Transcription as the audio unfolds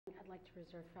like to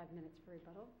reserve 5 minutes for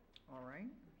rebuttal. All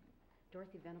right.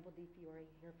 Dorothy Venable, Di Fiore,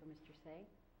 here for Mr. Say.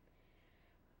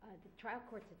 The trial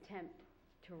court's attempt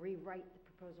to rewrite the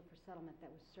proposal for settlement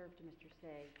that was served to Mr.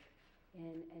 Say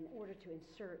in order to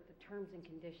insert the terms and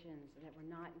conditions that were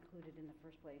not included in the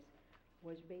first place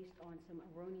was based on some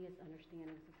erroneous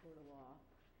understandings of Florida law.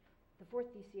 The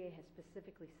Fourth DCA has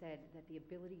specifically said that the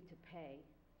ability to pay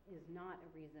is not a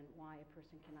reason why a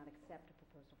person cannot accept a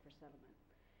proposal for settlement.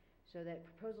 So that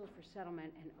proposals for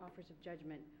settlement and offers of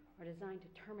judgment are designed to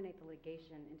terminate the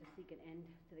litigation and to seek an end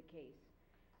to the case.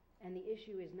 And the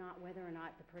issue is not whether or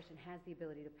not the person has the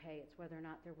ability to pay, it's whether or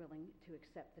not they're willing to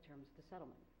accept the terms of the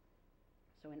settlement.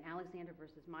 So in Alexander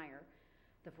versus Meyer,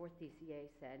 the Fourth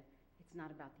DCA said it's not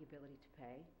about the ability to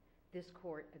pay. This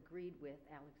court agreed with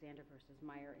Alexander versus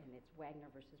Meyer in its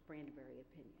Wagner versus Brandeberry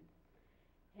opinion.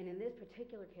 And in this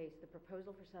particular case, the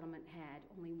proposal for settlement had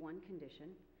only one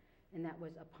condition, and that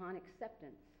was upon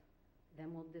acceptance,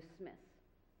 then we'll dismiss.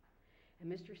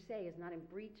 And Mr. Say is not in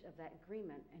breach of that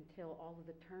agreement until all of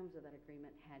the terms of that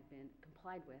agreement had been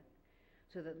complied with,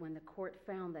 so that when the court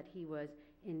found that he was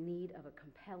in need of a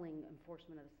compelling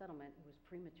enforcement of the settlement, it was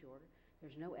premature.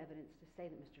 There's no evidence to say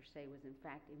that Mr. Say was in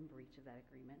fact in breach of that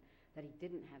agreement, that he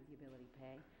didn't have the ability to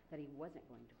pay, that he wasn't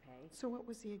going to pay. So what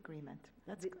was the agreement?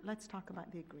 Let's talk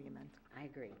about the agreement. I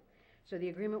agree. So the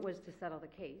agreement was to settle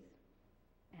the case,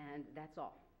 and that's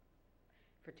all,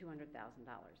 for $200,000.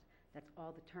 That's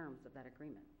all the terms of that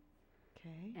agreement.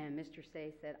 Okay. And Mr.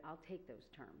 Say said, I'll take those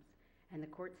terms. And the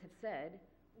courts have said,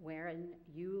 wherein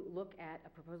you look at a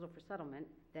proposal for settlement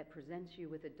that presents you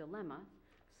with a dilemma,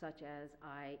 such as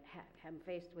I am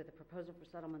faced with a proposal for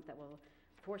settlement that will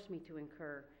force me to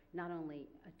incur not only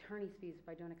attorney's fees if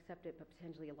I don't accept it, but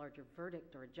potentially a larger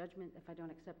verdict or a judgment if I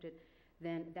don't accept it,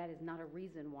 then that is not a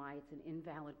reason why it's an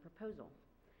invalid proposal.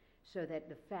 So that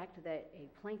the fact that a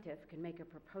plaintiff can make a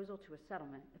proposal to a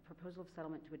settlement, a proposal of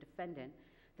settlement to a defendant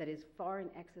that is far in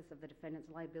excess of the defendant's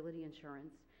liability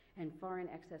insurance and far in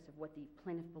excess of what the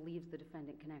plaintiff believes the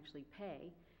defendant can actually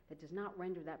pay, that does not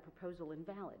render that proposal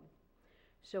invalid.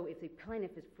 So if the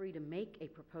plaintiff is free to make a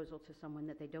proposal to someone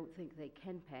that they don't think they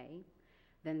can pay,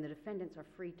 then the defendants are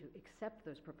free to accept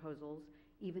those proposals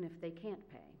even if they can't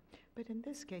pay. But in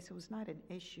this case, it was not an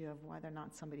issue of whether or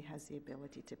not somebody has the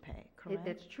ability to pay, correct?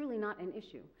 That's truly not an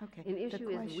issue. Okay. An issue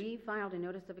is we filed a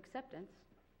notice of acceptance,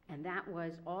 and that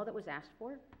was all that was asked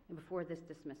for and before this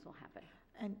dismissal happened.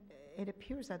 And it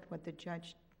appears that what the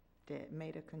judge did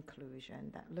made a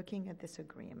conclusion that looking at this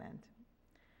agreement,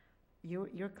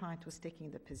 your client was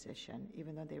taking the position,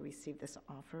 even though they received this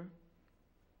offer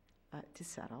to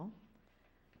settle,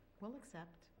 we'll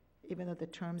accept, even though the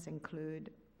terms include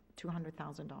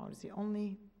 $200,000. The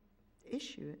only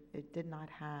issue, it did not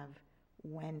have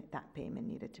when that payment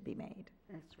needed to be made.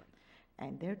 That's right.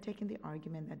 And they're taking the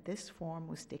argument that this form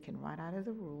was taken right out of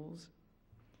the rules,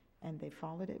 and they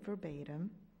followed it verbatim.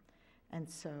 And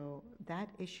so that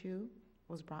issue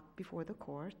was brought before the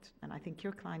court, and I think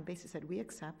your client basically said, we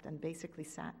accept, and basically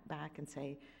sat back and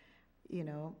say, you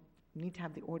know, you need to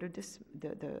have the order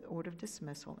of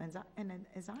dismissal. And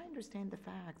as I understand the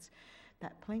facts,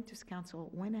 that plaintiff's counsel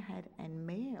went ahead and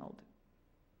mailed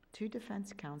to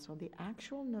defense counsel the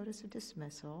actual notice of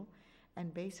dismissal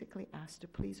and basically asked to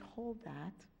please hold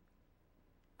that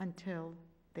until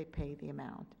they pay the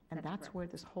amount. And that's where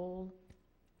this whole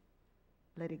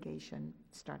litigation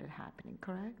started happening,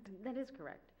 correct? That is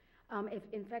correct.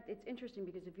 In fact, it's interesting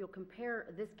because if you'll compare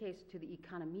this case to the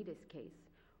Economides case,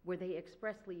 where they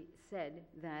expressly said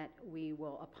that we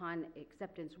will, upon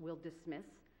acceptance, will dismiss,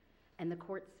 and the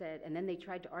court said, and then they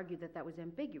tried to argue that that was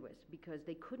ambiguous because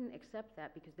they couldn't accept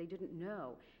that because they didn't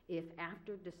know if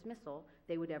after dismissal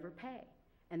they would ever pay.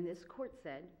 And this court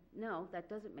said, no, that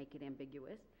doesn't make it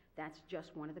ambiguous. That's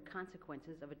just one of the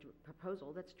consequences of a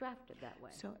proposal that's drafted that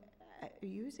way. So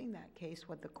using that case,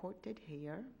 what the court did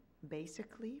here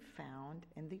basically found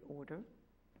in the order,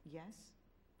 yes,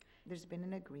 there's been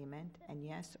an agreement, and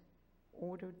yes,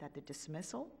 ordered that the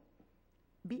dismissal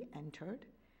be entered,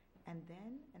 and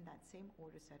then in that same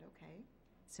order said, okay,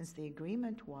 since the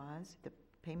agreement was the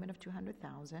payment of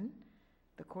 $200,000,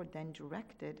 the court then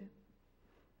directed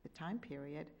the time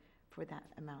period for that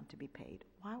amount to be paid.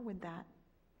 Why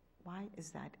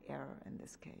is that error in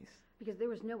this case? Because there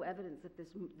was no evidence that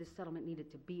this settlement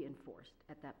needed to be enforced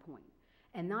at that point.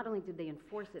 And not only did they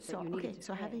enforce it, that you needed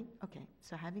to pay.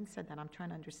 So having said that, I'm trying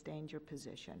to understand your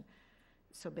position.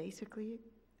 So basically,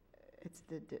 it's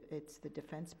the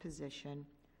defense position.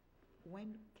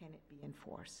 When can it be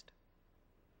enforced?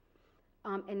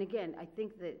 And again, I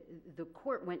think that the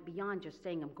court went beyond just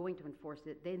saying, I'm going to enforce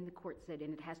it. Then the court said,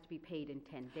 and it has to be paid in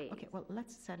 10 days. Okay, well,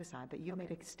 let's set aside, but you made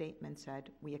a statement, said,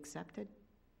 we accept it.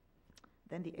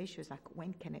 Then the issue is like,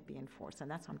 when can it be enforced?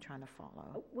 And that's what I'm trying to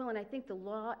follow. Well, and I think the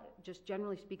law, just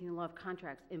generally speaking, the law of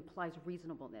contracts implies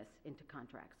reasonableness into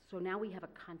contracts. So now we have a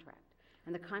contract,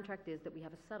 and the contract is that we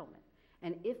have a settlement.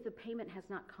 And if the payment has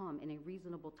not come in a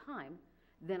reasonable time,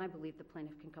 then I believe the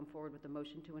plaintiff can come forward with a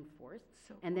motion to enforce,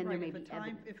 So, and then there may Right, be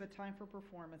evidence. if a time for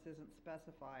performance isn't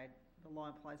specified, the law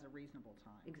implies a reasonable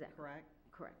time. Exactly. Correct?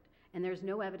 Correct. And there's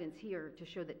no evidence here to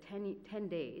show that 10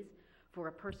 days for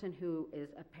a person who is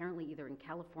apparently either in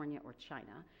California or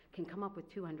China can come up with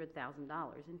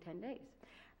 $200,000 in 10 days.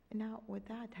 now with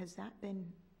that, has that been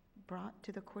brought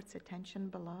to the court's attention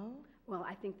below? Well,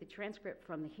 I think the transcript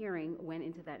from the hearing went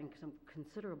into that in some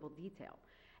considerable detail.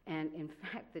 And in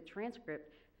fact, the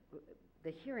transcript,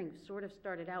 the hearing sort of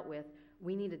started out with,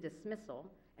 we need a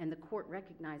dismissal, and the court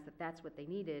recognized that that's what they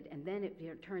needed, and then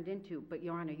it turned into, but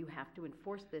Your Honor, you have to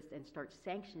enforce this and start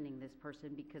sanctioning this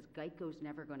person because Geico's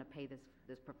never going to pay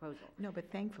this proposal. No, but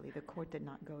thankfully, the court did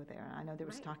not go there. I know there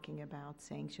was Right. talking about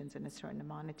sanctions and a certain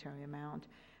monetary amount,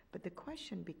 but the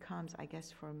question becomes, I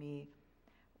guess for me,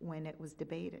 when it was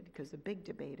debated, because the big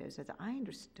debate is, as I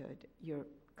understood your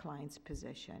client's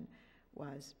position,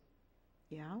 was,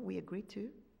 yeah, we agreed to,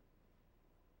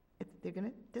 they're going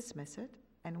to dismiss it,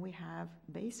 and we have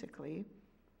basically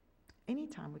any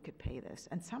time we could pay this.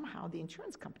 And somehow the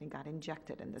insurance company got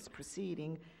injected in this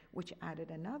proceeding, which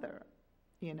added another,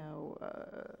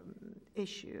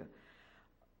 issue.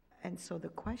 And so the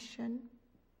question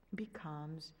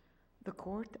becomes, the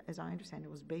court, as I understand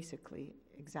it, was basically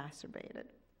exacerbated.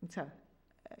 And so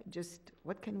just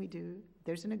what can we do?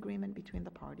 There's an agreement between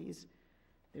the parties.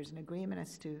 There's an agreement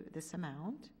as to this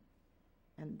amount,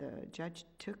 and the judge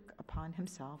took upon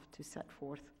himself to set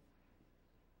forth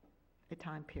a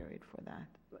time period for that.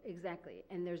 Exactly,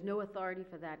 and there's no authority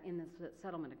for that in the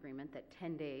settlement agreement, that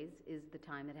 10 days is the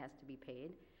time that has to be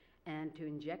paid, and to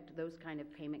inject those kind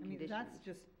of payment I mean, conditions. that's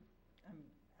just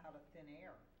out of thin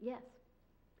air. Yes,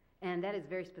 and that is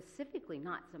very specifically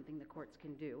not something the courts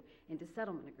can do into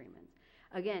settlement agreements.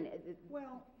 Again,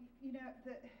 Well,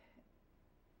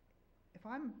 if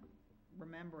I'm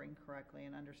remembering correctly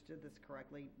and understood this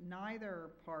correctly, neither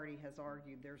party has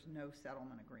argued there's no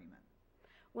settlement agreement.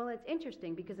 well, it's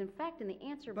interesting, because in fact, in the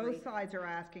answer brief, Both sides are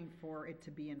asking for it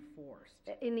to be enforced.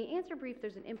 in the answer brief,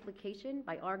 there's an implication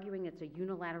by arguing it's a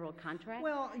unilateral contract.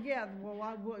 Well, yeah,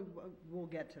 we'll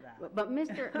get to that. But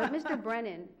Mr.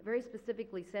 Brennan very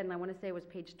specifically said, and I want to say it was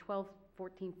page 12,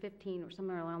 14, 15, or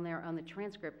somewhere around there on the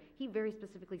transcript, he very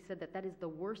specifically said that that is the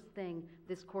worst thing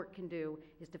this court can do,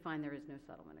 is to find there is no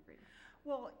settlement agreement.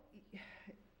 Well,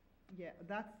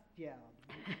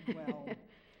 well.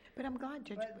 But I'm glad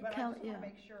Judge But I Kelly, just want to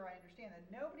make sure I understand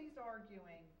that nobody's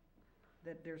arguing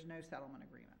that there's no settlement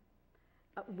agreement.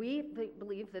 We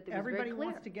believe that it was very Everybody clear.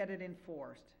 wants to get it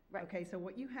enforced. Right. Okay, so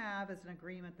what you have is an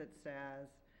agreement that says,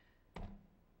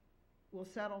 we'll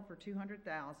settle for $200,000.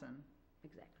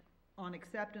 Exactly, On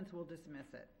acceptance, we'll dismiss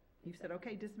it. You said,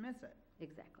 okay, dismiss it.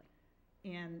 exactly.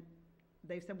 And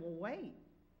they said, well, wait.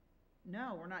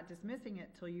 No, we're not dismissing it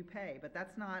till you pay. But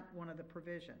that's not one of the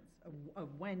provisions of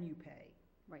when you pay.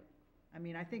 Right. I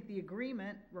mean, I think the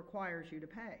agreement requires you to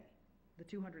pay the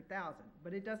 $200,000,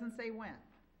 but it doesn't say when.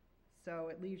 So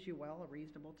it leaves you, a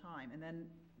reasonable time. And then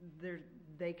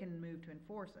they can move to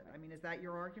enforce it. I mean, is that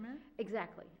your argument?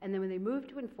 Exactly. And then when they move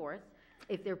to enforce,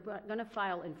 if they're going to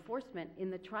file enforcement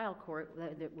in the trial court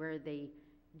where the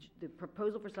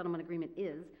proposal for settlement agreement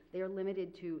is, they are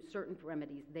limited to certain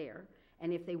remedies there.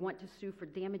 And if they want to sue for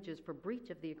damages for breach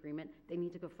of the agreement, they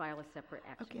need to go file a separate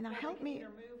action. okay, now Well, help they me, can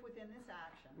either move within this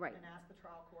action Right. and ask the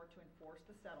trial court to enforce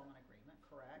the settlement agreement,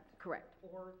 correct? Correct.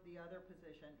 Or the other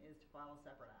position is to file a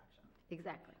separate action.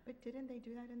 Exactly. but didn't they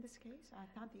do that in this case? I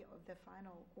thought the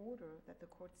final order that the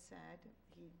court said,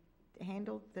 he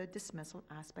handled the dismissal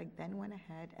aspect, then went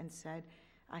ahead and said,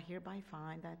 I hereby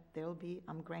find that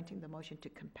I'm granting the motion to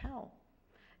compel.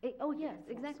 Oh, yes,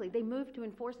 exactly. They moved to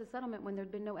enforce a settlement when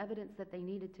there'd been no evidence that they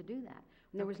needed to do that.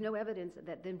 And there was no evidence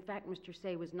that, in fact, Mr.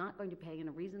 Say was not going to pay in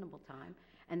a reasonable time,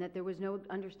 and that there was no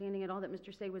understanding at all that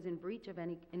Mr. Say was in breach of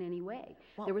in any way.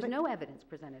 Well, There was but- no evidence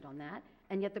presented on that,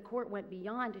 and yet the court went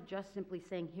beyond just simply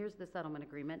saying, here's the settlement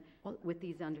agreement Well, with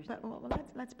these But understandings.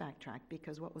 let's backtrack,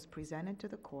 because what was presented to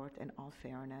the court, in all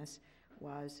fairness,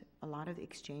 was a lot of the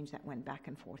exchange that went back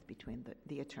and forth between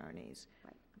the attorneys.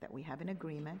 Right. That we have an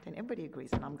agreement, and everybody agrees,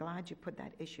 and I'm glad you put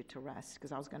that issue to rest,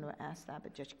 because I was going to ask that,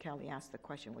 but Judge Kelly asked the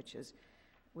question, which is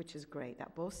great,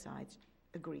 that both sides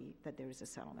agree that there is a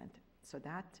settlement. So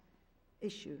that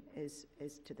issue is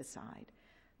to the side.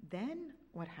 Then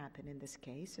what happened in this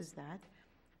case is that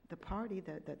the party,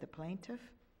 the plaintiff,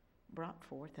 brought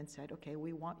forth and said, okay,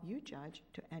 we want you, judge,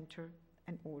 to enter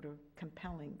an order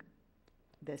compelling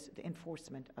this, the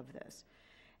enforcement of this.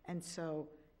 And so,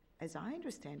 as I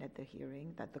understand at the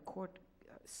hearing, that the court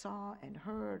saw and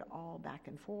heard all back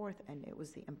and forth, and it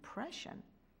was the impression,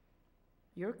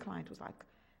 your client was like,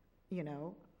 you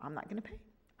know, I'm not going to pay.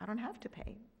 I don't have to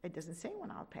pay. It doesn't say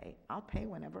when I'll pay. I'll pay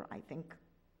whenever I think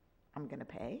I'm going to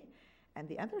pay. And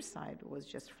the other side was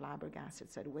just flabbergasted,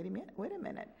 said, wait a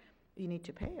minute, you need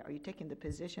to pay. Are you taking the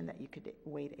position that you could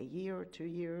wait a year or 2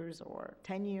 years or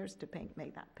 10 years to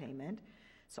make that payment?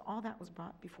 So all that was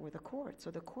brought before the court. So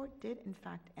the court did, in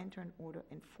fact, enter an order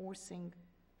enforcing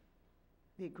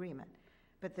the agreement.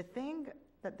 But the thing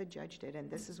that the judge did, and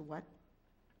this is what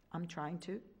I'm trying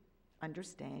to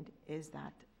understand, is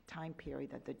that time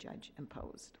period that the judge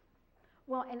imposed.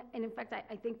 Well, and in fact,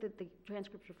 I think that the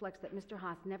transcript reflects that Mr.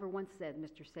 Haas never once said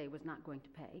Mr. Say was not going to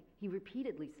pay. He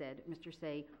repeatedly said Mr.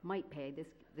 Say might pay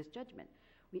this judgment.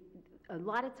 A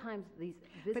lot of times these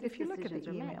business But if you look at the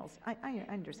decisions are made. emails, I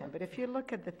understand, but if you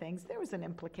look at the things, there was an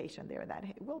implication there that,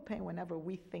 hey, we'll pay whenever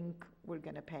we think we're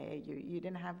going to pay. You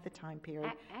didn't have the time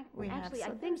period. Actually,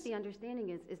 I think the understanding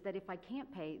is that if I can't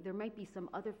pay, there might be some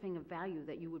other thing of value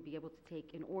that you would be able to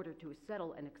take in order to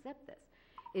settle and accept this.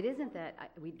 It isn't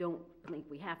that we don't think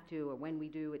we have to, or when we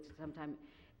do, it's sometime.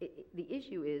 The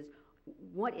issue is,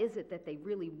 what is it that they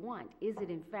really want? Is it,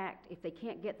 in fact, if they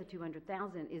can't get the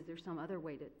 $200,000, is there some other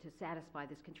way to satisfy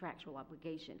this contractual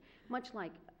obligation? Much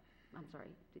like, I'm sorry.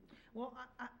 Well,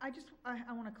 I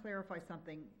want to clarify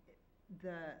something.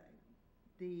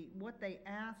 What they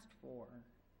asked for,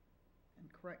 and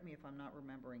correct me if I'm not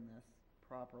remembering this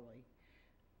properly,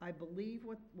 I believe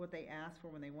what they asked for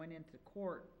when they went into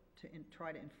court to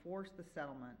try to enforce the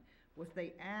settlement was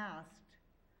they asked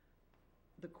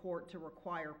the court to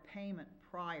require payment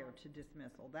prior to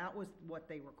dismissal. That was what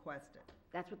they requested.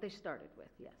 That's what they started with,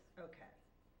 yes. Okay.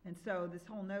 And so this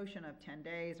whole notion of 10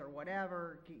 days or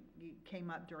whatever came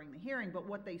up during the hearing, but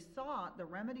what they sought, the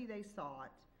remedy they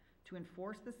sought to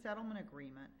enforce the settlement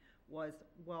agreement was,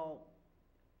 well,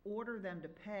 order them to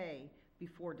pay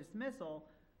before dismissal,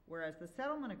 whereas the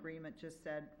settlement agreement just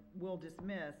said, we'll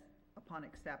dismiss upon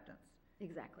acceptance.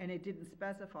 Exactly. And it didn't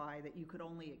specify that you could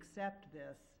only accept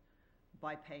this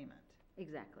by payment.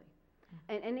 Exactly.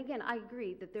 And again, I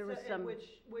agree that there was some. Which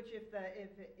if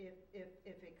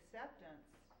acceptance,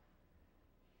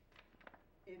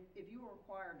 if you were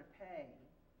required to pay,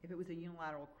 if it was a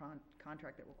unilateral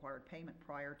contract that required payment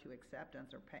prior to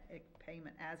acceptance or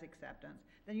payment as acceptance,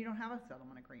 then you don't have a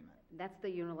settlement agreement. That's the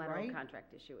unilateral Right?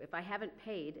 contract issue. If I haven't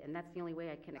paid and that's the only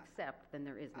way I can accept, then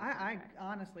there is no I contract.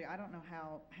 honestly, I don't know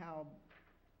how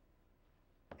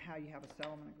you have a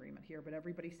settlement agreement here, but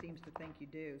everybody seems to think you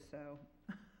do, so.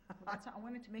 Well, I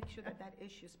wanted to make sure that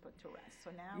issue is put to rest.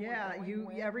 So now Yeah, we're going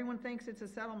with, everyone thinks it's a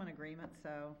settlement agreement,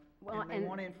 so, Well, and they and-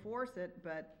 want to enforce it,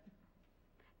 but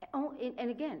Oh,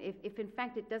 and again, if in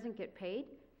fact it doesn't get paid,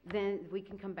 then we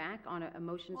can come back on a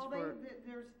motions well, for.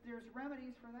 there's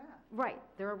remedies for that. Right,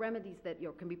 there are remedies that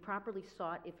can be properly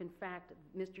sought if in fact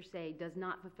Mr. Say does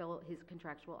not fulfill his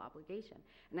contractual obligation.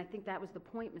 And I think that was the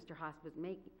point Mr. Haas was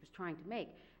trying to make.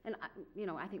 And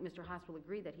I think Mr. Haas will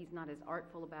agree that he's not as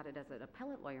artful about it as an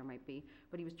appellate lawyer might be,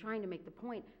 but he was trying to make the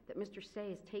point that Mr. Say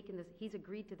has taken this, he's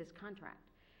agreed to this contract.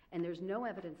 And there's no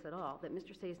evidence at all that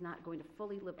Mr. Say is not going to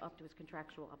fully live up to his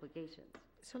contractual obligations.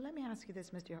 so let me ask you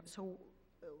this, Mr. So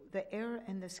the error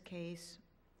in this case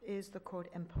is the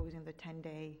court imposing the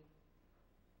 10-day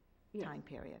Yes. time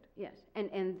period. Yes,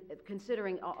 and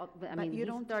considering, you he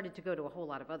don't- started to go to a whole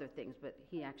lot of other things, but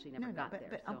he actually never got there.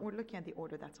 But so. we're looking at the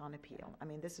order that's on appeal. I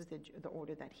mean, this is the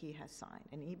order that he has signed,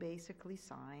 and he basically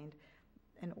signed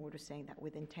an order saying that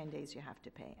within 10 days you have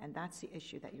to pay, and that's the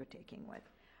issue that you're taking with.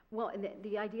 Well, and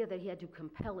the idea that he had to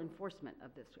compel enforcement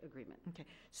of this agreement, Okay,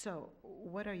 so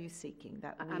what are you seeking?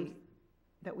 I'm-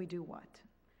 That we do what?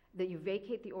 that you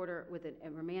vacate the order with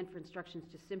a remand for instructions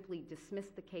to simply dismiss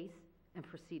the case and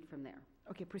proceed from there,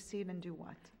 Okay, proceed and do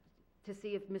what? to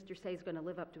see if Mr. Say is going to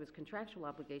live up to his contractual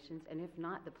obligations, and if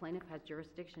not, the plaintiff has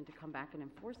jurisdiction to come back and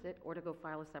enforce it or to go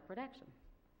file a separate action.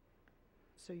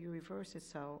 So you reverse it,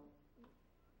 so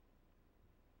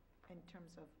in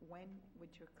terms of when would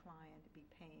your client be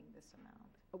paying this amount?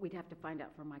 But we'd have to find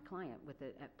out from my client with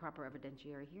a proper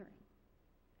evidentiary hearing,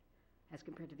 as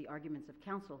compared to the arguments of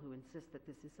counsel who insist that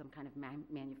this is some kind of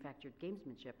manufactured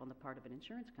gamesmanship on the part of an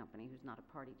insurance company who's not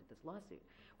a party to this lawsuit.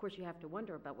 Of course, you have to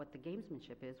wonder about what the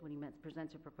gamesmanship is when he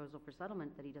presents a proposal for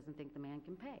settlement that he doesn't think the man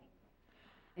can pay.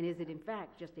 And is it in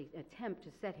fact just an attempt to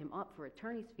set him up for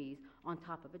attorney's fees on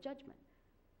top of a judgment?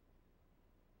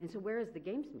 And so where is the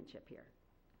gamesmanship here?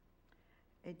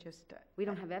 It just, We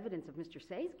don't have evidence of Mr.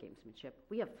 Say's gamesmanship.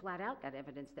 We have flat out got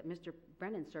evidence that Mr.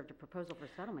 Brennan served a proposal for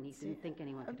settlement he didn't think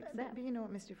anyone could accept. But you know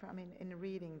what, Mr. I mean, in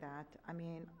reading that, I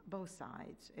mean, both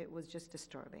sides, it was just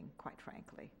disturbing, quite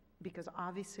frankly. Because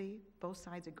obviously, both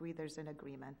sides agree there's an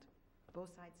agreement.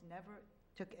 Both sides never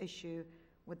took issue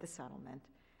with the settlement.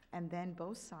 And then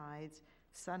both sides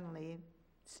suddenly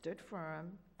stood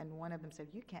firm, and one of them said,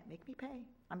 you can't make me pay.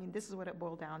 I mean, this is what it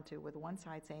boiled down to, with one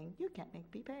side saying, you can't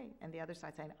make me pay, and the other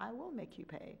side saying, I will make you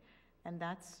pay. And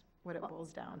that's what it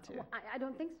boils down to. Well, I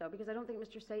don't think so, because I don't think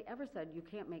Mr. Say ever said, you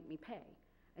can't make me pay.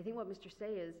 I think what Mr.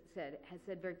 Say has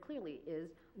said very clearly is,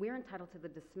 we're entitled to the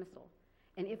dismissal.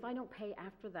 And if I don't pay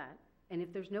after that, and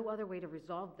if there's no other way to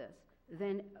resolve this,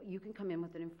 then you can come in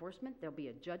with an enforcement, there'll be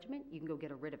a judgment, you can go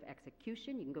get a writ of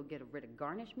execution, you can go get a writ of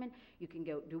garnishment, you can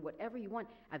go do whatever you want.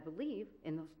 I believe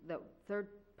in the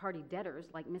third-party debtors,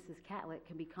 like Mrs. Catlett,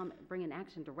 can bring an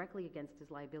action directly against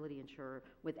his liability insurer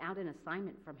without an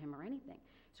assignment from him or anything.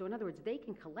 So in other words, they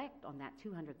can collect on that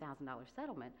 $200,000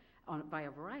 settlement by a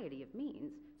variety of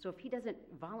means. So if he doesn't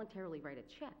voluntarily write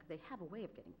a check, they have a way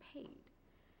of getting paid.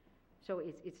 So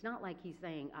it's not like he's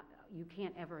saying, you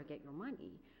can't ever get your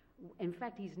money. In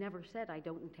fact, he's never said, I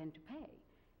don't intend to pay.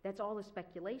 That's all a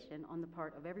speculation on the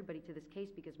part of everybody to this case,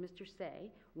 because Mr.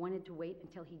 Say wanted to wait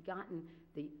until he'd gotten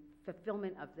the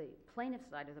fulfillment of the plaintiff's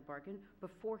side of the bargain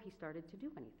before he started to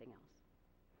do anything else.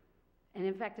 And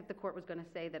in fact, if the court was going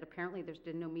to say that apparently there's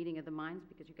been no meeting of the minds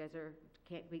because you guys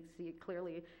can't see it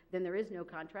clearly, then there is no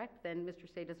contract, then Mr.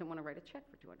 Say doesn't want to write a check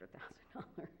for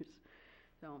 $200,000.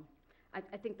 So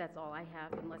I think that's all I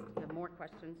have, unless you have more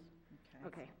questions.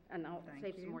 Okay, and I'll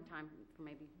save some more time for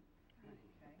maybe.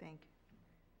 Thank you.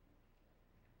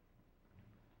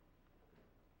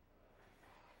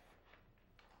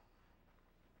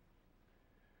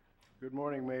 Good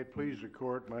morning. May it please the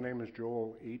court. My name is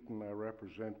Joel Eaton. I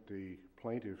represent the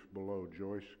plaintiff below,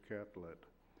 Joyce Catlett.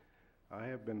 I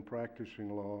have been practicing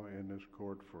law in this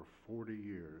court for 40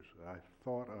 years. I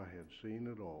thought I had seen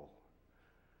it all.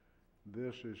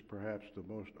 This is perhaps the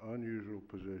most unusual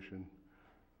position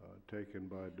taken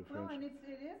by defense. Well, and it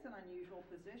is an unusual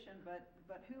position, but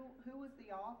who was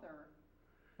the author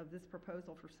of this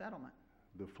proposal for settlement?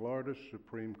 The Florida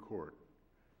Supreme Court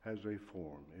has a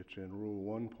form. It's in Rule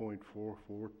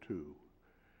 1.442.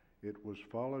 It was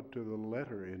followed to the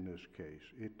letter in this case.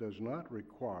 It does not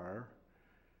require.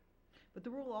 But the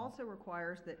rule also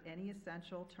requires that any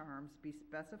essential terms be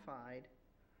specified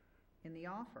in the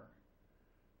offer.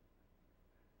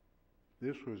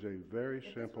 This was a very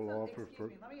simple offer for. Excuse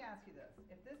me, let me ask you this.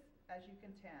 If this, as you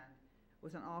contend,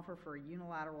 was an offer for a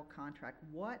unilateral contract,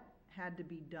 what had to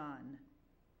be done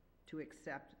to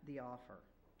accept the offer?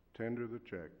 Tender the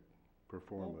check,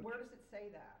 performance. Well, where does it say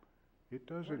that? It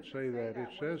doesn't say that. It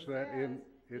says that in.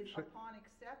 It's upon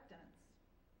acceptance.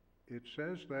 It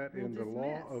says that in the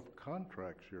law of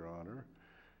contracts, Your Honor.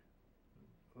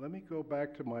 Let me go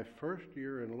back to my first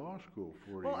year in law school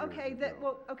 40 years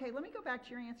ago. Okay, let me go back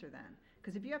to your answer then.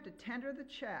 Because if you have to tender the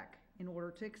check in order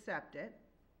to accept it,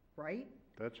 right?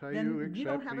 That's how then you accept you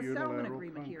don't have a settlement unilateral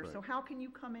agreement here. contract. So how can you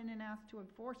come in and ask to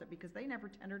enforce it? Because they never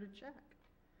tendered a check.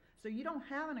 So you don't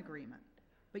have an agreement.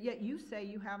 But yet you say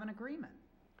you have an agreement.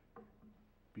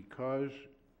 Because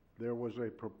there was a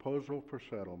proposal for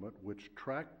settlement which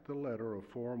tracked the letter of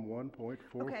Form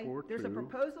 1.442. Okay, there's a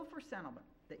proposal for settlement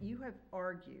that you have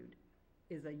argued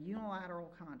is a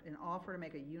unilateral an offer to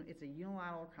make it's a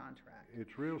unilateral contract.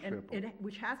 It's real simple.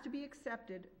 Which has to be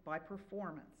accepted by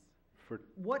performance. For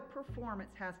what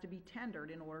performance has to be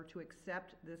tendered in order to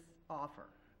accept this offer?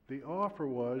 the offer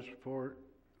was for,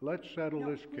 let's settle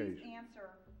this case. Please answer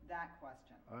that question.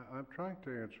 I'm trying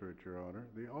to answer it, Your Honor.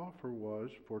 The offer was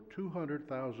for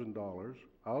 $200,000.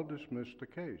 I'll dismiss the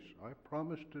case. I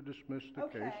promised to dismiss the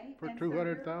case for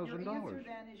 $200,000. Your answer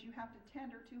then is you have to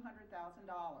tender $200,000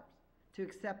 to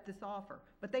accept this offer.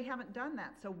 But they haven't done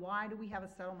that, so why do we have a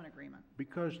settlement agreement?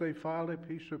 Because they filed a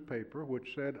piece of paper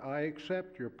which said, I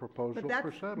accept your proposal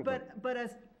for settlement.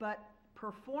 But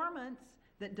performance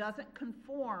that doesn't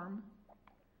conform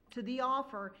to the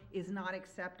offer is not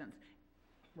acceptance,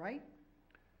 right?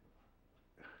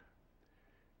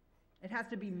 It has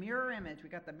to be mirror image. We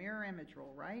got the mirror image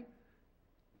rule, right?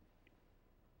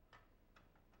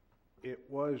 It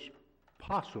was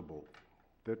possible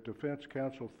that defense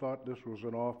counsel thought this was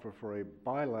an offer for a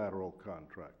bilateral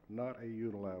contract, not a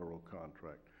unilateral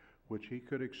contract, which he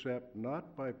could accept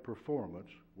not by performance,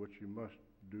 which you must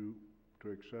do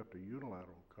to accept a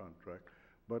unilateral contract,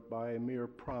 but by a mere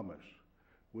promise,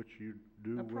 which you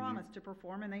do a promise to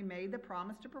perform, and they made the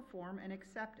promise to perform and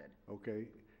accepted. Okay.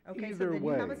 Okay, Either so then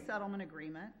way, you have a settlement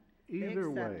agreement, They Either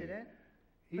way. accepted it.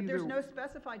 But there's either- no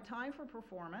specified time for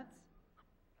performance.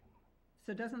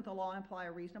 So doesn't the law imply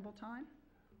a reasonable time?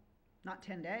 Not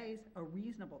 10 days, a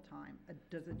reasonable time.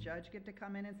 Does a judge get to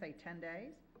come in and say 10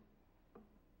 days?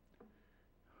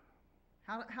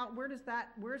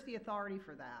 Where's the authority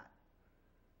for that?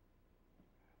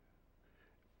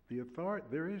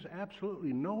 There is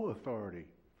absolutely no authority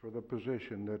for the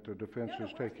position that the defense No,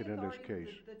 has where's the taken in this authority?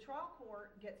 case. The trial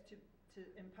court gets to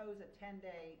impose a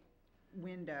 10-day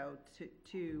window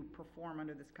to perform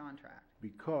under this contract.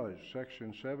 Because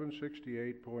section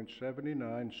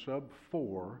 768.79 sub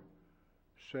 4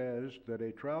 says that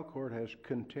a trial court has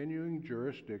continuing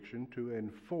jurisdiction to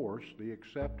enforce the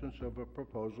acceptance of a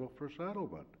proposal for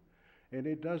settlement. And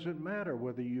it doesn't matter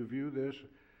whether you view this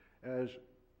as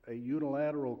a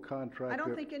unilateral contract. I don't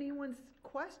that- think anyone's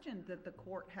questioned that the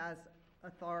court has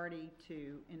authority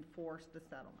to enforce the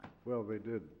settlement. Well, they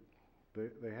did.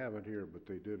 They haven't here, but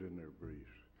they did in their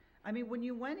briefs. I mean, when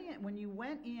you went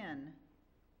in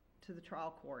to the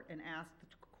trial court and asked the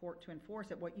court to enforce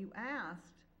it, what you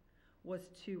asked was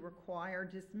to require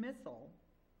dismissal.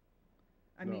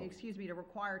 No. To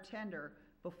require tender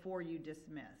before you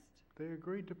dismissed. They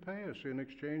agreed to pay us in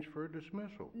exchange for a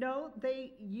dismissal. No,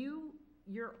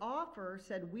 your offer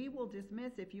said we will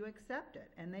dismiss if you accept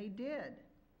it, and they did.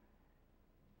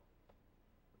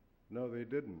 No, they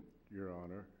didn't, Your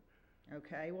Honor.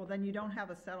 Okay, well then you don't have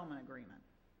a settlement agreement.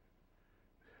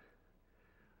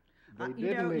 They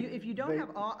You know, didn't. if you don't they-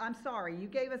 have, I'm sorry, you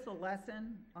gave us a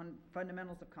lesson on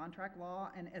fundamentals of contract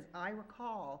law, and as I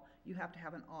recall, you have to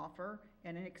have an offer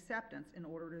and an acceptance in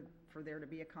order for there to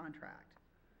be a contract.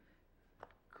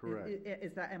 Correct.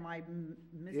 Am I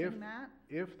missing that?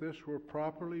 If this were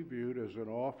properly viewed as an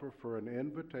offer for an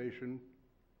invitation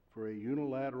for a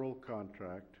unilateral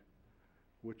contract,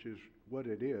 which is what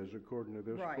it is according to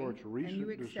this Right, court's and you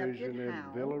recent accept decision it in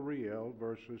how? Villarreal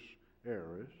versus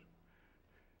Ares,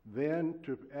 then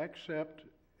to accept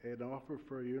an offer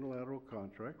for a unilateral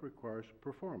contract requires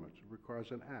performance, it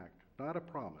requires an act, not a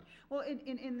promise. Well,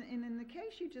 in the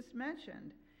case you just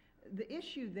mentioned, the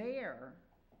issue there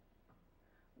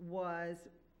was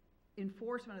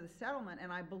enforcement of the settlement,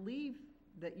 and I believe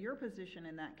that your position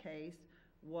in that case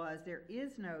was there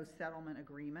is no settlement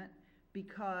agreement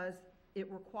because it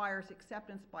requires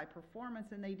acceptance by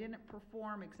performance, and they didn't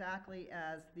perform exactly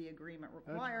as the agreement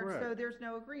required. So correct. there's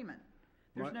no agreement.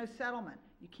 There's My- no settlement.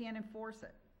 You can't enforce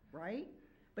it, right?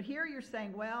 But here you're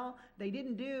saying, well, they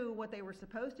didn't do what they were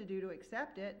supposed to do to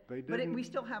accept it, They but didn't- we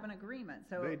still have an agreement.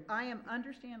 So They- I am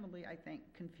understandably, I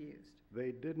think, confused.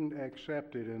 They didn't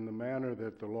accept it in the manner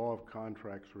that the law of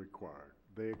contracts required.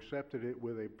 They accepted it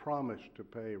with a promise to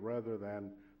pay rather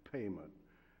than payment.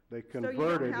 They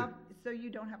converted. So you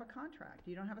don't have a contract.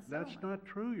 You don't have a settlement. That's not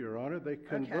true, Your Honor. They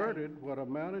converted what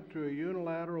amounted to a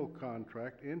unilateral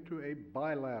contract into a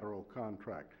bilateral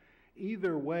contract.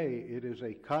 Either way, it is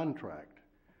a contract.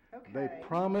 They Okay.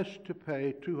 promised to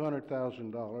pay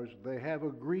 $200,000. They have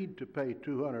agreed to pay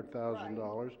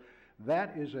 $200,000.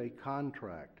 That is a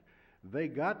contract. They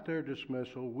got their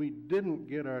dismissal. We didn't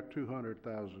get our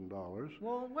 $200,000.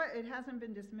 Well, it hasn't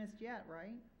been dismissed yet,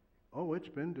 right? Oh, it's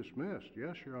been dismissed.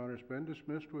 Yes, Your Honor, it's been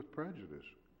dismissed with prejudice.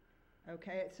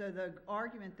 Okay, so the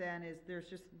argument then is there's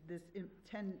just this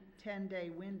 10-day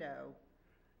window.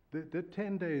 The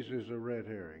 10 days is a red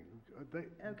herring.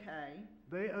 Okay.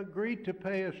 They agreed to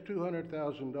pay us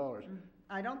 $200,000.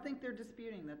 I don't think they're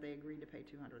disputing that they agreed to pay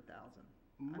 $200,000.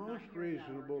 I'm not Most hearing that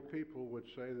reasonable argument. people would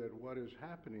say that what is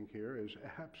happening here is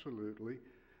absolutely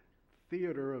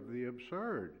theater of the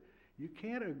absurd. You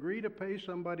can't agree to pay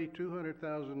somebody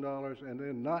 $200,000 and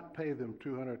then not pay them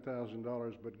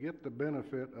 $200,000, but get the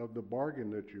benefit of the bargain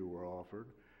that you were offered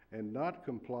and not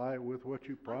comply with what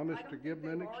you promised to give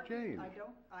them in exchange.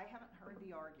 I haven't heard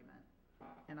the argument,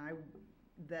 and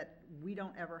that we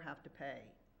don't ever have to pay.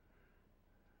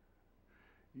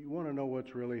 You want to know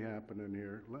what's really happening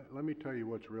here? Let me tell you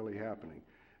what's really happening.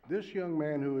 This young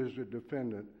man who is a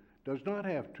defendant does not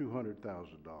have $200,000.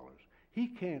 He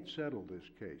can't settle this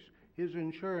case. His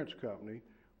insurance company,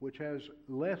 which has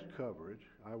less coverage,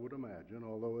 I would imagine,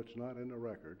 although it's not in the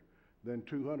record, than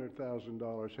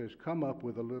 $200,000, has come up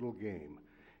with a little game.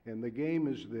 And the game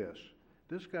is this.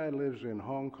 This guy lives in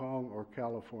Hong Kong or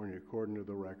California, according to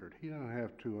the record. He doesn't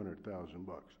have $200,000.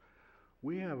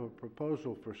 We have a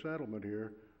proposal for settlement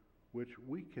here, which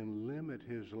we can limit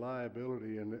his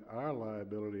liability and our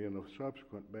liability in a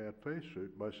subsequent bad faith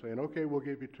suit by saying, okay, we'll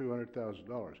give you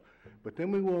 $200,000, but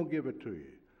then we won't give it to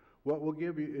you. What we'll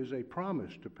give you is a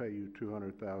promise to pay you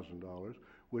 $200,000,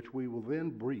 which we will then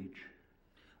breach.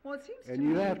 Well, it seems to And me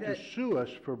you have that... to sue us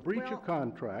for breach Well, of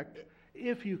contract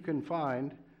if you can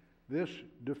find this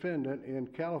defendant in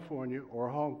California or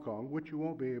Hong Kong, which you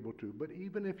won't be able to, but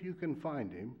even if you can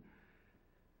find him,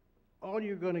 all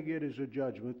you're going to get is a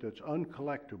judgment that's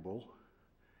uncollectible,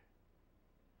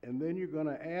 and then you're going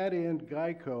to add in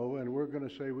Geico, and we're going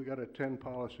to say we got a 10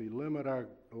 policy, limit our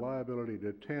liability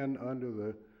to 10 under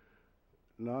the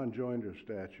non-joinder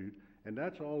statute, and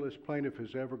that's all this plaintiff is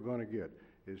ever going to get,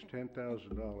 is $10,000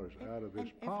 out of this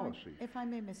policy. If I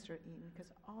may, Mr. Eaton,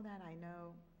 because all that I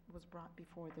know was brought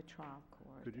before the trial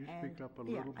court. Could you speak and- up a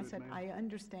little Yeah, I bit, said, ma'am? I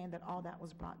understand that all that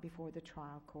was brought before the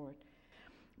trial court.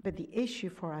 But the issue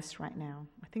for us right now,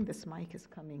 I think this mic is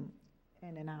coming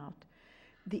in and out.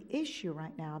 The issue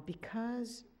right now,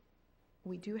 because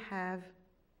we do have,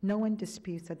 no one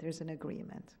disputes that there's an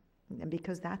agreement, and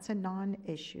because that's a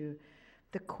non-issue,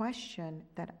 the question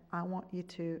that I want you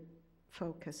to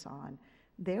focus on,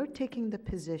 they're taking the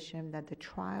position that the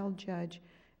trial judge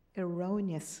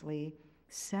erroneously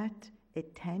set a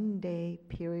 10-day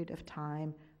period of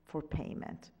time for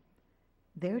payment.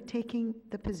 They're taking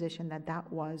the position that that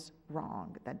was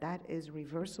wrong, that that is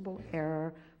reversible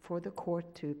error for the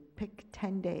court to pick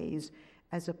 10 days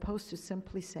as opposed to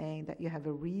simply saying that you have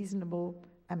a reasonable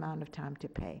amount of time to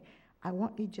pay. I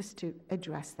want you just to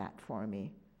address that for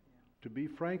me. To be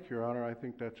frank, Your Honor, I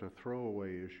think that's a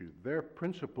throwaway issue. Their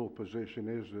principal position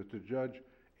is that the judge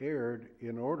erred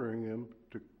in ordering them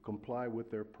to comply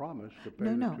with their promise to pay the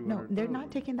 $200,000. They're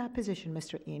not taking that position,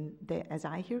 Mr. Eaton. As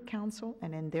I hear counsel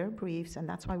and in their briefs, and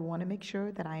that's why I want to make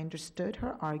sure that I understood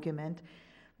her argument,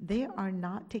 they are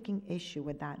not taking issue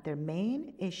with that. Their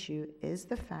main issue is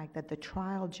the fact that the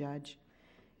trial judge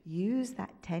used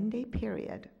that 10-day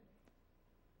period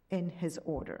in his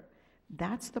order.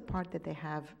 That's the part that they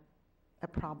have a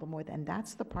problem with, and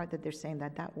that's the part that they're saying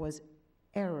that that was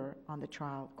error on the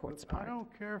trial court's But part. I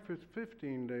don't care if it's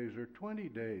 15 days or 20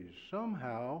 days.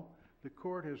 Somehow, the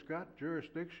court has got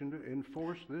jurisdiction to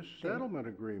enforce this settlement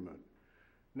agreement.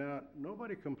 Now,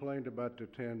 nobody complained about the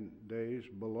 10 days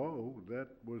below. That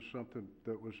was something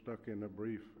that was stuck in a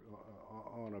brief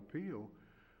on appeal.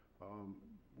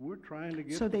 We're trying to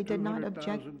get So the they did not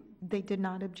object, $200,000. they did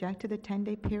not object to the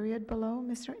 10-day period below,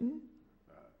 Mr. Eaton?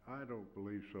 I don't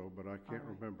believe so, but I can't All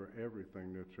right. remember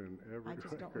everything that's in every I just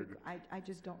don't, record. I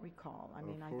just don't recall. I of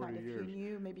mean, I 40 thought if you years.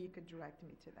 knew, maybe you could direct me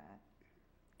to that.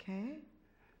 Okay?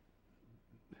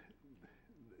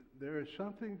 There is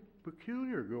something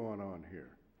peculiar going on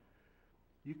here.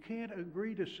 You can't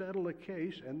agree to settle a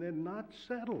case and then not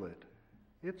settle it.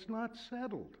 It's not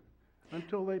settled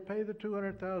until they pay the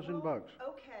 $200,000 bucks.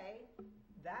 Okay,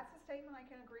 that's a statement I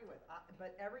can agree with,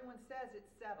 but everyone says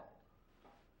it's settled.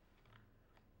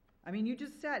 I mean, you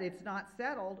just said it's not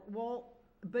settled, well,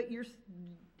 but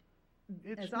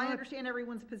as I understand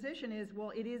everyone's position is,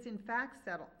 well, it is in fact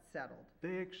settled.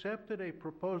 They accepted a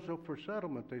proposal for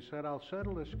settlement. They said, I'll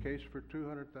settle this case for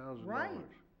 $200,000. Right.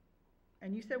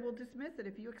 And you said, we'll dismiss it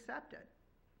if you accept it,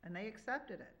 and they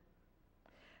accepted it.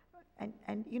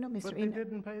 And you know, Mr. But they Eaton,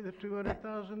 didn't pay the $200,000.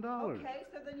 Okay,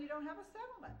 so then you don't have a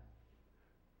settlement.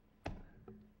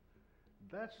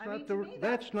 That's I not mean, the, to me,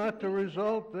 that's not the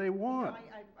result they You know, want.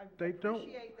 I They don't-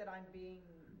 appreciate that I'm being,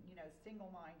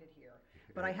 single-minded here,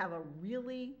 but I have a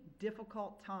really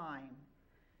difficult time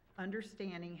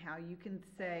understanding how you can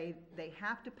say they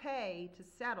have to pay to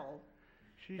settle.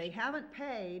 She's- They haven't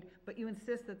paid, but you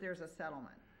insist that there's a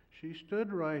settlement. She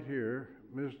stood right here,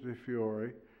 Ms.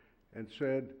 DeFiore, and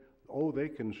said, oh, they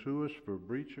can sue us for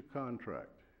breach of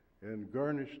contract and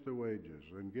garnish the wages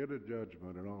and get a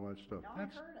judgment and all that stuff. No, I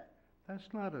heard it.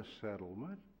 That's not a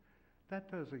settlement. That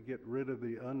doesn't get rid of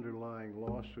the underlying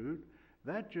lawsuit.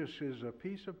 That just is a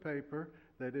piece of paper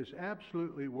that is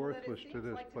absolutely worthless to this Well,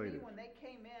 then it seems like to plaintiff. me, when they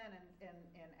came in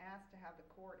and asked to have the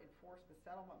court enforce the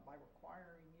settlement by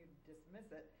requiring you to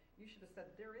dismiss it, you should have said,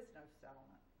 there is no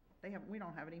settlement. We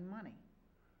don't have any money.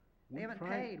 They We're haven't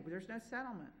trying- paid, there's no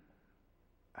settlement.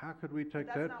 How could we take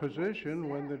That's that not what you position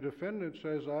when the said. defendant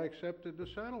says, I accepted the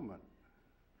settlement?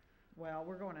 Well,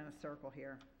 we're going in a circle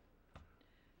here.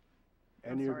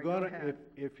 And I'm you're sorry, go gonna, ahead.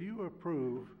 if you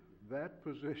approve that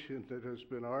position that has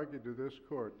been argued to this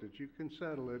court, that you can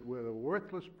settle it with a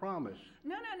worthless promise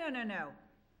No.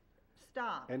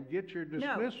 Stop. and get your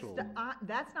No, dismissal.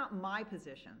 that's not my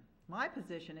position. My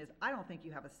position is, I don't think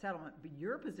you have a settlement, but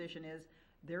your position is,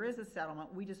 there is a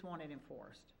settlement, we just want it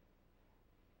enforced.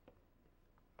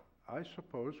 I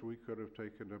suppose we could have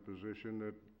taken a position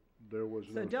that there was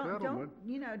So no don't,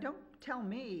 settlement. don't tell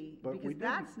me, But we because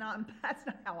that's not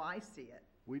how I see it.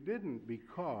 We didn't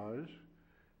because,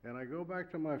 and I go back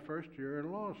to my first year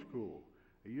in law school,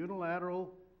 a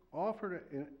unilateral offer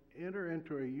to enter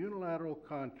into a unilateral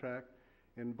contract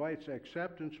invites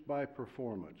acceptance by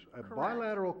performance. A Correct.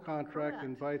 bilateral contract Correct.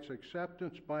 invites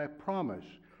acceptance by promise.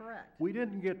 Correct. We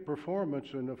didn't get performance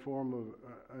in the form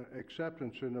of,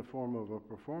 acceptance in the form of a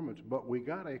performance, but we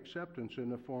got acceptance in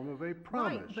the form of a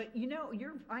promise. Right, but you know,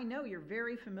 I know you're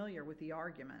very familiar with the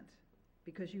argument,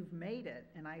 because you've made it,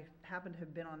 and I happen to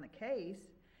have been on the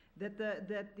case, that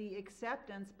the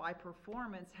acceptance by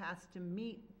performance has to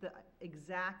meet the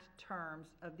exact terms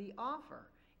of the offer.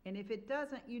 And if it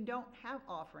doesn't, you don't have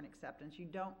offer and acceptance. You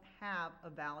don't have a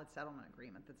valid settlement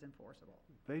agreement that's enforceable.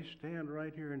 They stand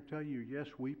right here and tell you, yes,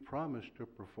 we promise to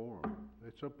perform.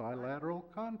 It's a bilateral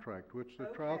contract, which the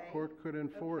trial Okay, court could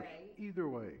enforce okay. either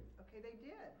way. Okay, they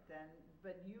did, then,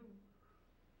 but you,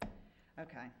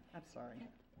 okay, I'm sorry.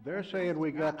 They're saying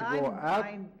we got to go out.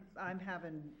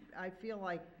 I feel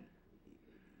like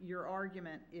your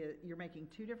argument is, you're making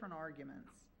two different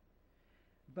arguments,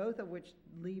 both of which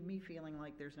leave me feeling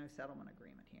like there's no settlement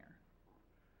agreement here.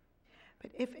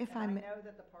 But if And I I may, know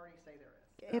that the parties say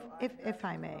there is. if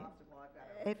I That's may, the obstacle I've got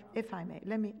to overcome. if I may,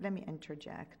 let me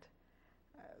interject.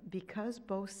 Because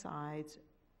both sides,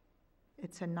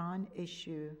 it's a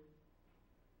non-issue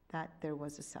that there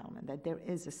was a settlement, that there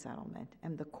is a settlement,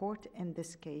 and the court in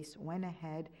this case went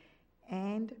ahead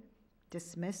and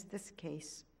dismissed this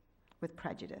case with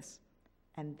prejudice,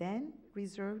 and then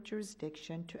reserved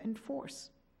jurisdiction to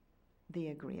enforce the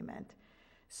agreement.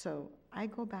 So I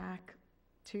go back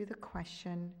to the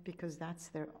question, because that's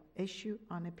their issue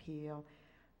on appeal.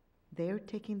 They're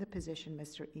taking the position,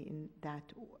 Mr. Eaton,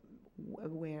 that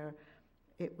where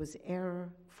it was error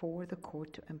for the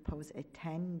court to impose a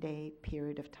 10-day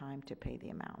period of time to pay the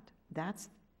amount. That's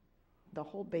the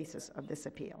whole basis of this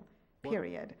appeal,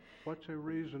 period. What's a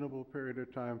reasonable period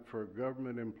of time for a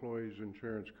government employee's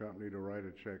insurance company to write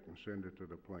a check and send it to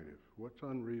the plaintiff? What's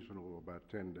unreasonable about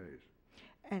 10 days?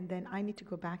 And then I need to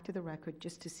go back to the record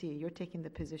just to see, you're taking the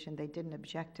position they didn't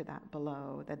object to that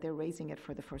below, that they're raising it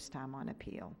for the first time on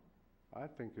appeal. I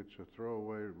think it's a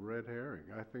throwaway red herring.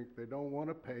 I think they don't want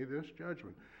to pay this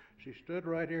judgment. She stood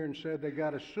right here and said they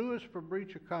got to sue us for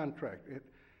breach of contract.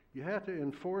 You have to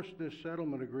enforce this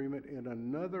settlement agreement in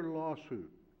another lawsuit.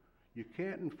 You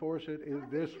can't enforce it in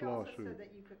this I think she also lawsuit. said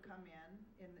that you could come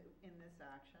in this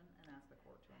action and ask the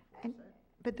court to enforce it.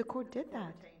 But the court did The court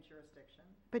that. retained jurisdiction.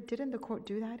 But didn't the court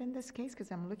do that in this case?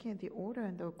 Because I'm looking at the order,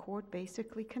 and the court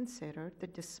basically considered the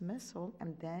dismissal,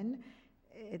 and then,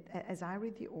 as I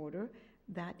read the order,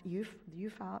 that you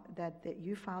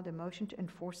filed a motion to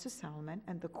enforce the settlement,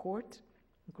 and the court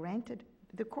granted.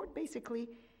 The court basically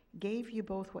gave you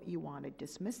both what you wanted: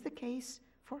 dismiss the case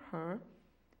for her,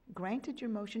 granted your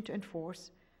motion to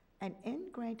enforce, and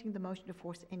in granting the motion to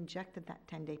enforce, injected that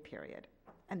 10-day period.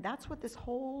 And that's what this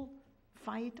whole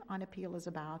fight on appeal is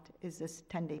about, is this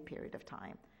 10-day period of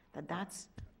time. That's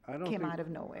I don't came think out of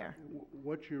nowhere.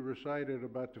 What you recited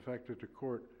about the fact that the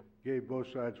court gave both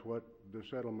sides what the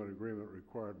settlement agreement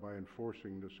required by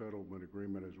enforcing the settlement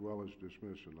agreement as well as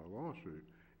dismissing the lawsuit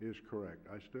is correct.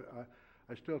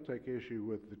 I still take issue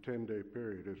with the 10-day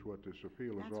period is what this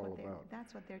appeal is all about.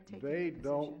 That's what they're taking. They the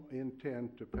don't position.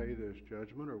 intend to pay this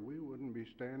judgment, or we wouldn't be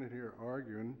standing here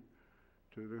arguing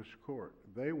to this court.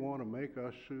 They want to make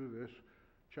us sue this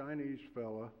Chinese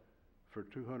fella for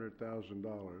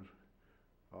 $200,000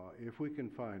 if we can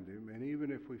find him, and even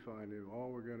if we find him, all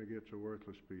we're going to get is a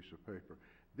worthless piece of paper.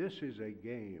 This is a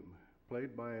game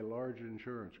played by a large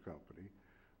insurance company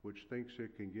which thinks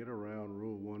it can get around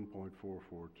Rule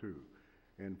 1.442.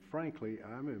 And frankly,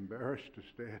 I'm embarrassed to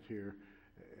stand here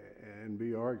and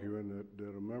be arguing that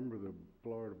a member of the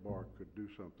Florida Bar could do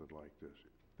something like this.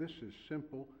 This is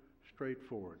simple,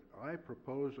 straightforward. I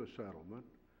propose a settlement.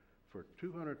 For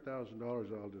 $200,000,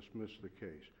 I'll dismiss the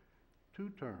case. 2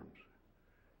 terms.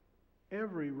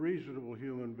 Every reasonable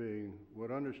human being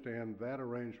would understand that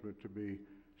arrangement to be,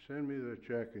 send me the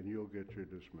check and you'll get your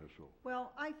dismissal.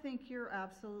 Well, I think you're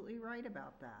absolutely right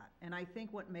about that. And I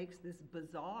think what makes this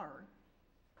bizarre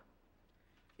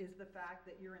is the fact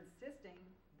that you're insisting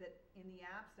that in the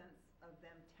absence of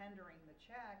them tendering the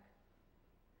check,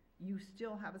 you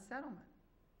still have a settlement.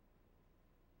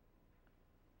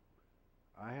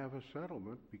 I have a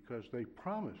settlement because they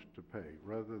promised to pay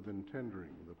rather than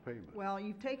tendering the payment. Well,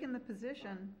 you've taken the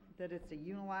position that it's a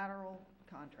unilateral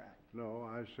contract. No,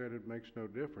 I said it makes no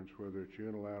difference whether it's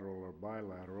unilateral or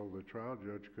bilateral. The trial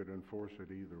judge could enforce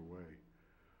it either way.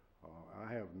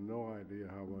 I have no idea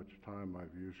how much time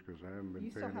I've used because I haven't been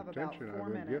You still paying have about attention. 4 I've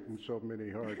been minutes. getting so many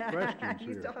hard questions You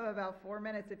here. still have about 4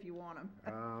 minutes if you want them.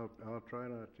 I'll try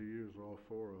not to use all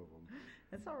 4 of them.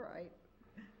 That's all right.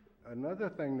 Another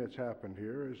thing that's happened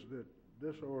here is that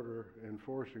this order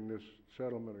enforcing this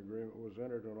settlement agreement was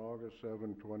entered on August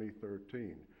 7,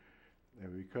 2013.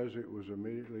 And because it was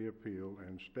immediately appealed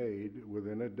and stayed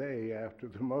within a day after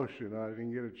the motion, I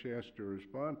didn't get a chance to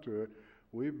respond to it,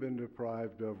 we've been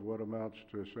deprived of what amounts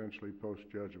to essentially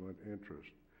post-judgment interest.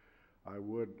 I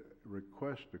would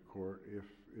request the court,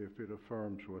 if it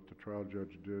affirms what the trial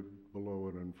judge did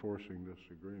below in enforcing this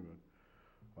agreement,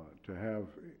 to have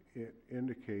it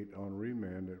indicate on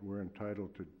remand that we're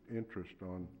entitled to interest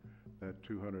on that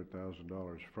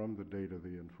 $200,000 from the date of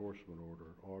the enforcement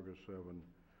order, August 7,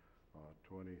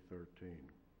 2013.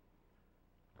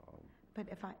 But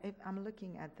if I'm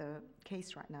looking at the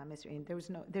case right now, Mr. Ian,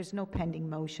 there's no pending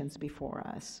motions before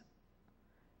us.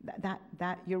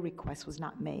 That your request was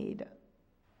not made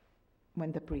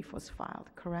when the brief was filed,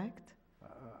 correct?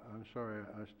 I'm sorry,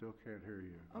 I still can't hear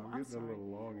you. Oh, I'm I'm getting a little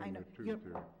long I in know. the tooth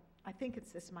there. I think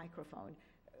it's this microphone.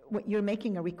 You're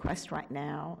making a request right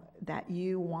now that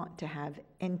you want to have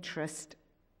interest,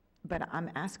 but I'm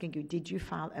asking you, did you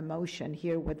file a motion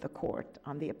here with the court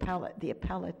on the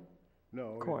appellate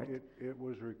No, court? it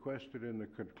was requested in the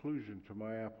conclusion to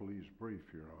my appellee's brief,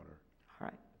 Your Honor, All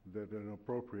right. that an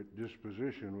appropriate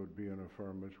disposition would be an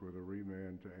affirmance with a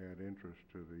remand to add interest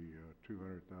to the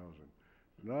 $200,000.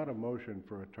 Not a motion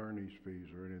for attorney's fees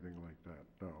or anything like that,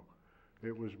 no.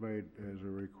 It was made as a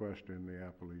request in the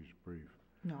appellee's brief.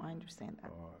 No, I understand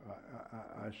that.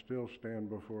 I still stand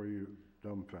before you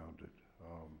dumbfounded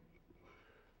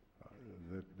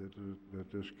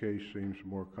that this case seems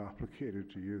more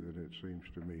complicated to you than it seems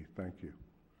to me. Thank you.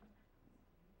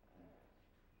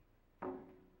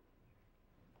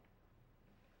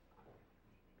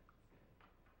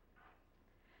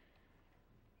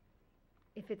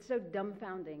 If it's so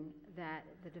dumbfounding that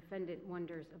the defendant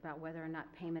wonders about whether or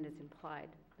not payment is implied,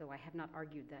 though I have not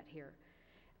argued that here,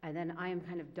 and then I am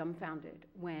kind of dumbfounded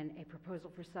when a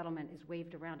proposal for settlement is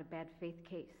waved around a bad faith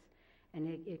case, and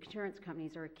insurance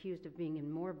companies are accused of being in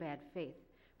more bad faith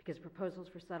because proposals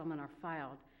for settlement are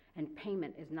filed and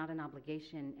payment is not an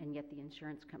obligation, and yet the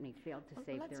insurance company failed to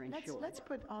save their insured. Let's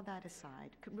put all that aside.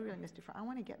 Really, Mr. Fry, I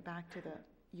want to get back to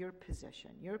your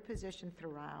position. Your position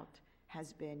throughout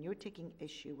has been you're taking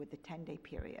issue with the 10-day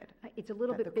period. It's a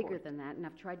little that bit the bigger court- than that, and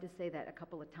I've tried to say that a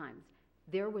couple of times.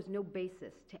 There was no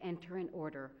basis to enter an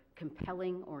order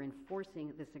compelling or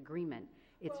enforcing this agreement.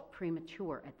 It's Well-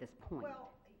 premature at this point.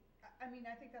 Well, I mean,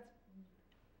 I think that's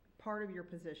part of your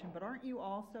position, but aren't you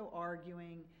also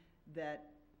arguing that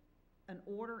an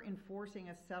order enforcing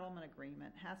a settlement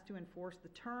agreement has to enforce the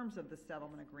terms of the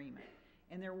settlement agreement?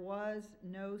 And there was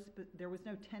no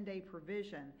 10-day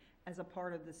provision as a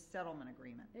part of the settlement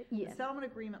agreement. Yes. The settlement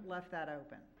agreement left that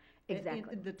open. in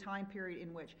Exactly. the time period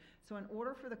in which. So in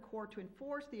order for the court to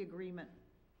enforce the agreement,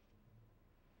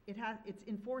 it's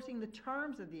enforcing the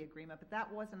terms of the agreement, but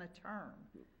that wasn't a term.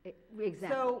 Exactly.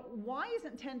 So why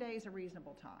isn't 10 days a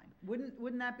reasonable time?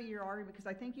 Wouldn't that be your argument? Because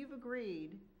I think you've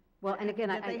agreed Well, and again,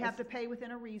 that they have to pay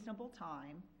within a reasonable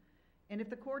time. And if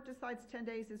the court decides 10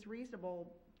 days is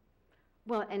reasonable,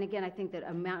 Well, and again, I think that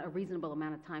a reasonable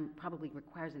amount of time probably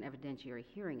requires an evidentiary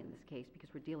hearing in this case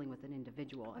because we're dealing with an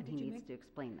individual and did he you needs make- to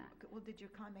explain that. Well, did your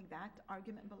client make that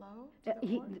argument below to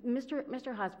the court?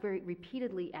 Mr. Haas very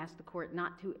repeatedly asked the court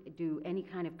not to do any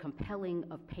kind of compelling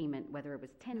of payment, whether it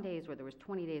was 10 days, whether it was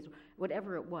 20 days,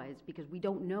 whatever it was, because we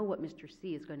don't know what Mr.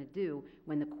 C is going to do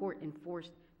when the court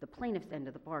enforced the plaintiff's end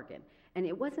of the bargain. And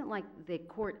it wasn't like the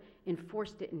court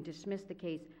enforced it and dismissed the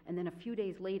case, and then a few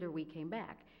days later we came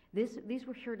back. These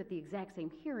were heard at the exact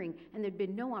same hearing, and there'd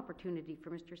been no opportunity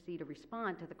for Mr. C to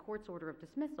respond to the court's order of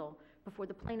dismissal before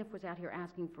the plaintiff was out here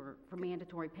asking for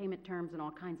mandatory payment terms and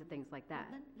all kinds of things like that.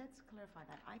 Let's clarify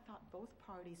that. I thought both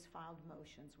parties filed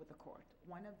motions with the court.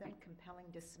 One of them compelling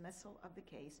dismissal of the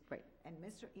case. Right. And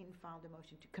Mr. Eaton filed a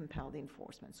motion to compel the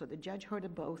enforcement. So the judge heard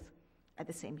of both at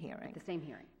the same hearing. The same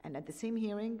hearing. And at the same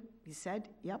hearing, he said,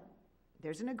 yep,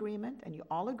 there's an agreement, and you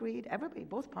all agreed, everybody,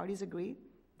 both parties agreed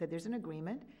that there's an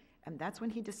agreement, and that's when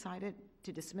he decided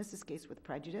to dismiss this case with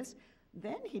prejudice.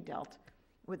 Then he dealt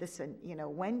with this,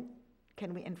 when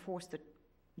can we enforce the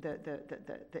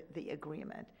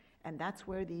agreement? And that's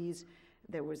where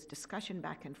there was discussion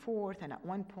back and forth, and at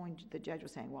one point, the judge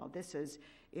was saying, well, this is,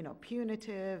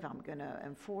 punitive, I'm gonna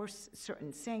enforce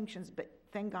certain sanctions, but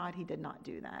thank God he did not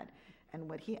do that. And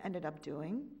what he ended up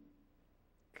doing,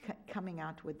 coming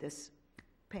out with this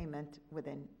payment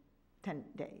within 10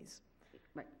 days.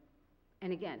 Right.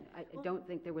 And again, I don't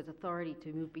think there was authority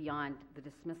to move beyond the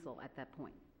dismissal at that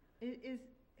point.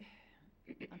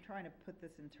 I'm trying to put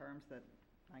this in terms that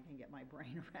I can get my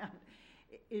brain around.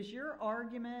 Is your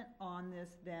argument on this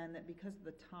then that because of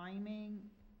the timing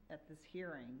at this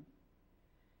hearing,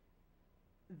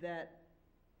 that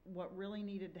what really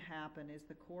needed to happen is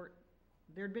the court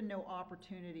There'd been no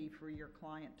opportunity for your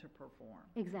client to perform,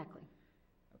 Exactly.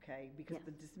 okay? Because Yes.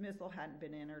 the dismissal hadn't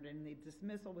been entered, and the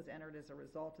dismissal was entered as a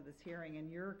result of this hearing, and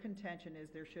your contention is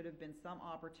there should have been some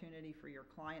opportunity for your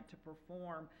client to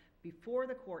perform before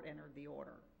the court entered the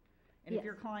order. And if Yes.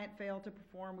 your client failed to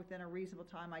perform within a reasonable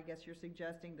time, I guess you're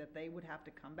suggesting that they would have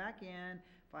to come back in,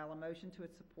 file a motion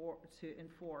to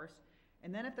enforce,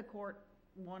 and then if the court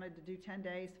wanted to do 10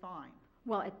 days, fine.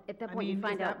 Well, at that I point, you mean,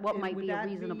 find is out that- what might would be a that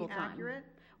reasonable time. accurate?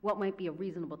 What might be a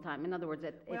reasonable time. In other words,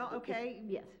 Well, okay,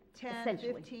 yes, 10,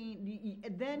 essentially. 15,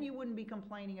 then you wouldn't be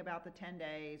complaining about the 10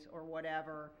 days or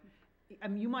whatever. I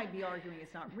mean, you might be arguing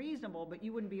it's not reasonable, but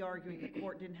you wouldn't be arguing the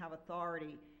court didn't have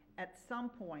authority at some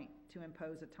point to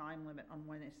impose a time limit on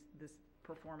when this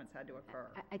performance had to occur.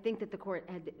 I think that the court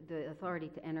had the authority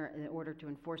to enter in order to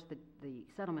enforce the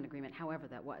settlement agreement, however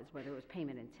that was, whether it was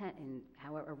payment intent, in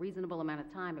however, a reasonable amount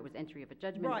of time, it was entry of a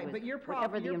judgment, it Right, was but your whatever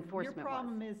problem, the your enforcement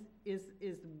problem was. is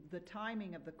the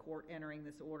timing of the court entering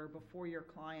this order before your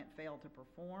client failed to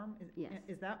perform? Yes.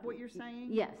 Is that what you're saying?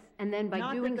 Yes, and then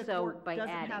by doing so, by Not that the court doesn't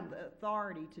adding. have the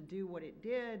authority to do what it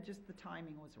did, just the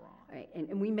timing was wrong. Right,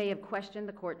 and we may have questioned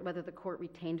the court, whether the court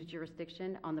retained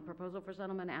jurisdiction on the proposal for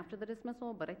settlement after the dismissal,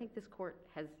 but I think this court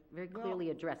has very Well, clearly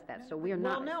addressed that, so we are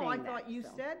not saying that. Well, no, I thought you so.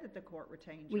 said that the court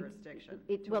retained We- jurisdiction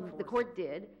to Well, the enforce court it.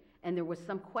 did, and there was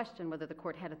some question whether the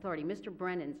court had authority. Mr.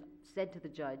 Brennan said to the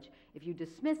judge, if you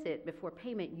dismiss it before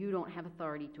payment, you don't have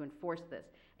authority to enforce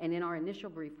this. And in our initial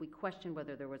brief, we questioned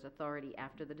whether there was authority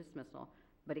after the dismissal.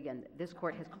 But again, this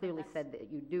court has clearly said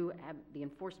that you do have, the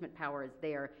enforcement power is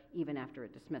there even after a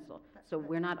dismissal. So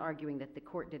we're not arguing that the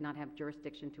court did not have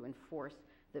jurisdiction to enforce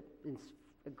the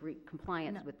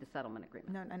compliance No. with the settlement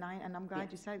agreement. No, and I'm glad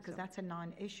Yeah, you said it, because so- that's a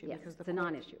non-issue. Yes, because the it's a court-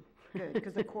 non-issue. Good,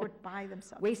 because the court by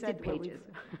themselves Wasted said, well, we've- pages.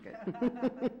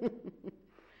 Good.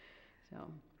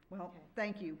 So, Well, Okay.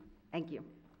 thank you. thank you.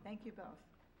 Thank you both.